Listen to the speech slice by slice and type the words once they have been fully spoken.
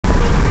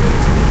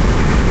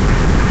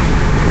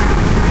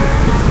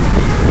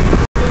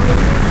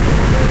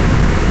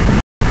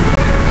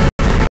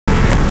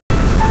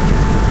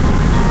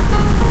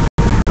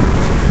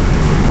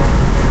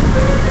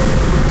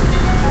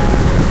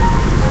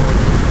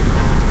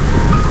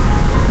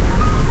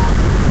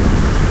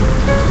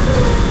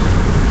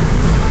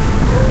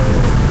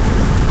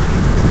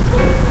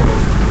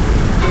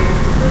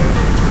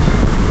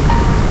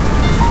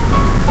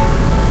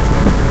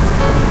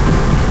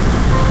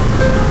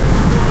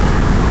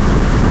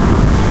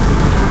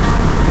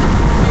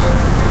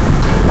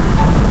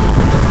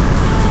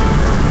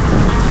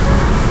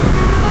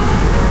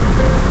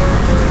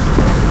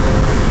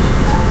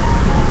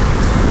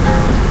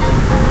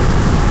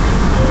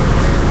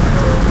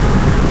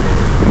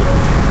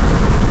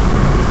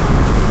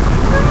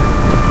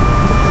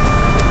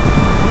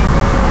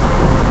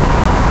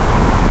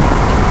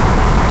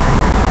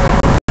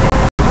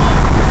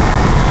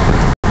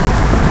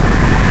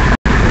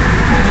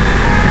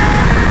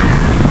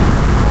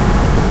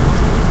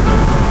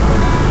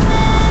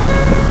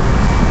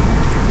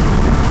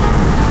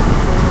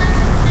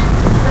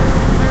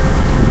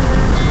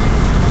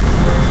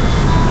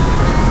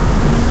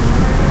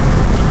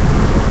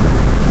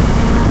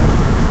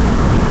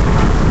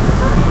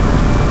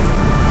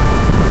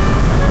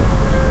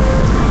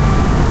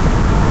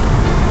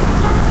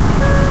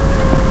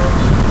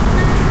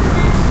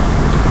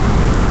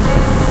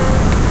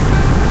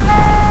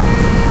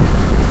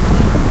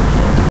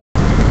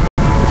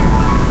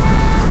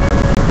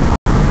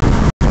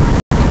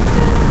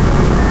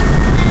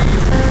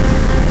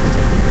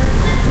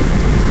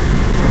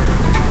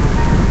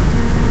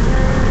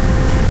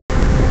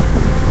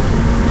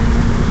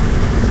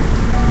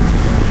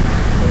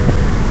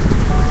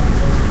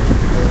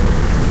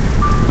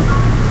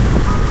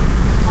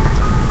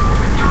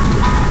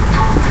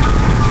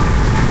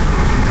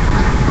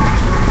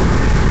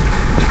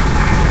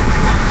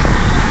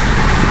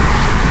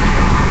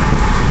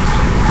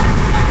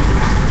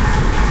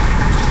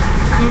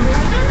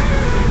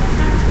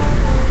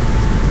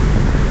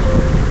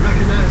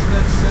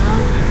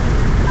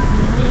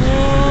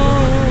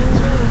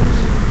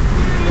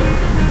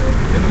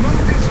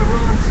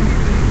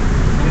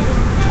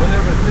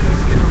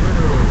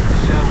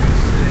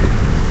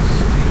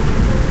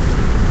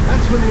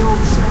when the old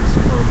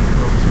saxophone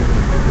comes in.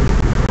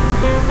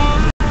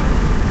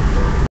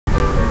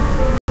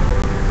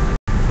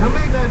 Now,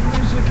 midnight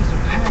music is a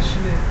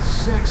passionate,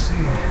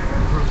 sexy,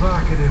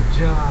 provocative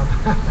job.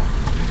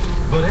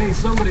 But hey,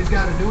 somebody's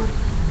got to do it.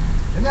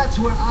 And that's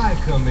where I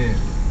come in.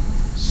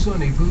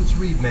 Sonny Boots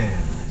Reedman,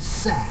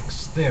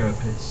 sax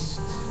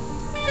therapist.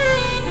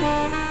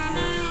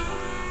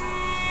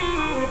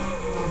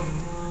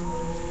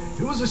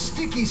 It was a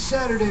sticky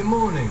Saturday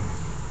morning.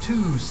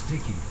 Too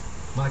sticky.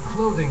 My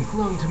clothing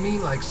clung to me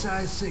like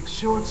size 6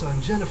 shorts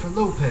on Jennifer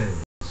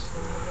Lopez.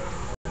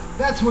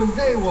 That's when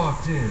they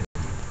walked in.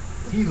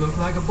 He looked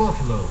like a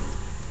buffalo.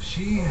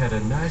 She had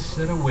a nice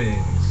set of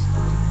wings.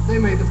 They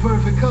made the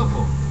perfect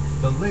couple.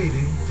 The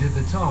lady did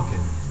the talking.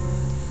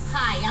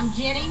 Hi, I'm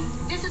Jenny.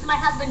 This is my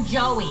husband,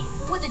 Joey.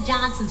 We're the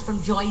Johnsons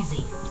from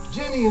Jersey.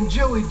 Jenny and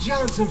Joey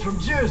Johnson from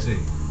Jersey.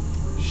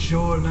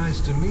 Sure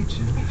nice to meet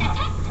you.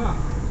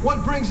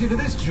 What brings you to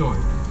this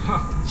joint?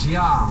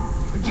 Job.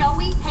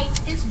 Joey hates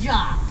his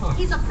job.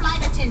 He's a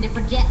flight attendant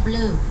for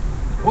JetBlue.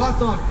 Well, I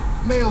thought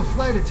male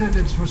flight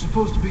attendants were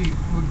supposed to be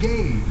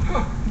gay.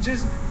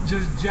 Just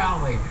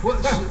jolly.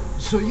 What,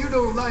 so you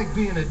don't like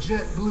being a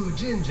JetBlue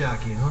gin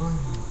jockey, huh?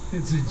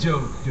 It's a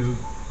joke, dude.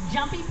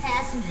 Jumpy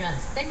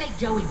passengers. They make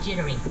Joey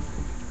jittery.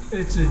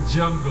 It's a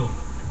jungle.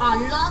 Our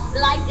love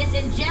life is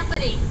in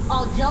jeopardy.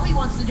 All Joey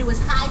wants to do is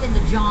hide in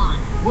the John.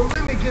 Well,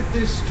 let me get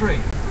this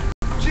straight.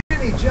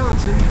 Jenny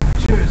Johnson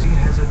from Jersey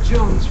has a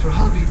Jones for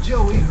hubby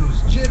Joey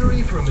who's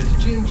jittery from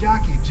his gin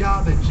jockey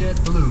job at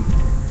JetBlue.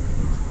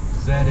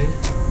 Is that it?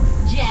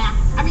 Yeah.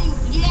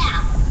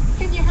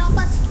 Can you help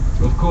us?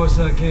 Of course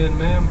I can,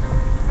 ma'am.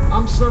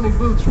 I'm Sonny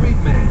Boots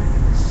Reedman,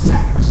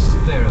 sax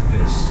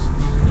therapist.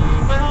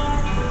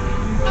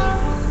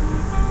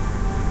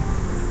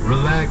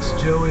 Relax,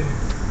 Joey.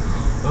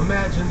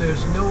 Imagine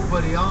there's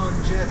nobody on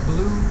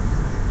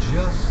JetBlue,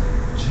 just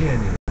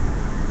Jenny.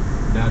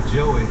 Now,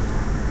 Joey,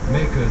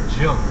 make a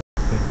jump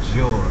for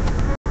joy.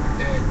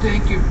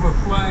 Thank you for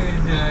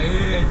flying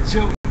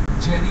Joey,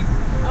 Jenny.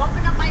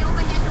 Open up my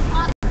overhead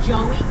compartment,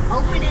 Joey.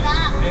 Open it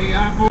up. Hey,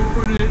 I'm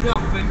opening it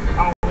up and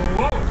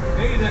whoa.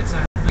 Hey, that's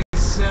a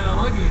nice set of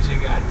luggage you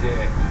got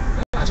there.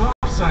 That's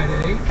offside,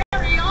 eh?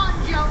 Carry on,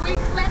 Joey.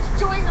 Let's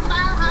join the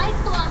Mile High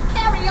Club.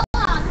 Carry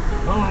on.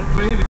 Oh,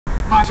 baby,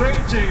 my tray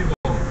table.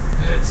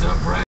 It's a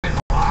brand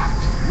locked.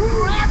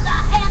 Grab the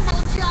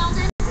handle,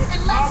 Sheldon,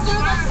 and let's do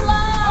the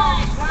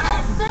slide.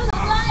 Let's do the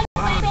slide,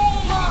 baby.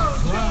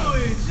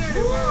 Joey,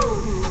 Jenny.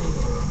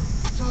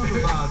 Talk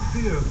about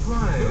fear of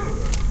flying.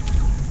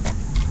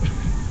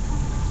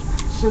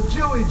 So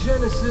Joey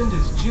jettisoned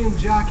his gin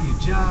jockey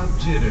job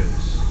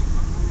jitters.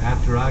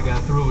 After I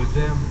got through with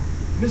them,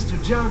 Mr.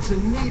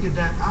 Johnson needed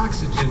that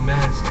oxygen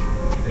mask,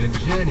 and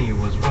Jenny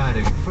was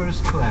riding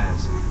first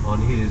class on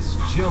his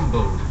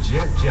jumbo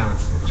Jet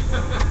Johnson.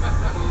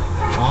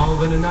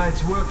 All in a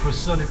night's work for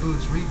Sonny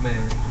Boots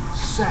Reedman,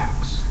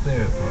 sax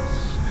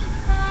therapist.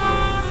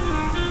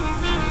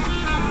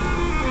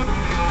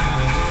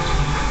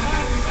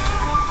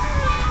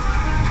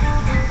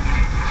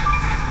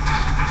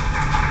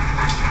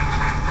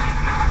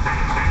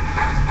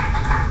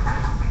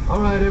 All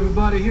right,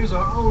 everybody, here's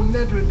our own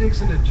Nedra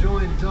Dixon to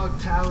join Doug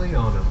Talley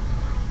on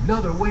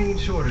another Wayne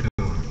Shorter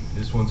tune.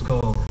 This one's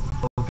called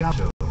El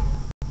Gato.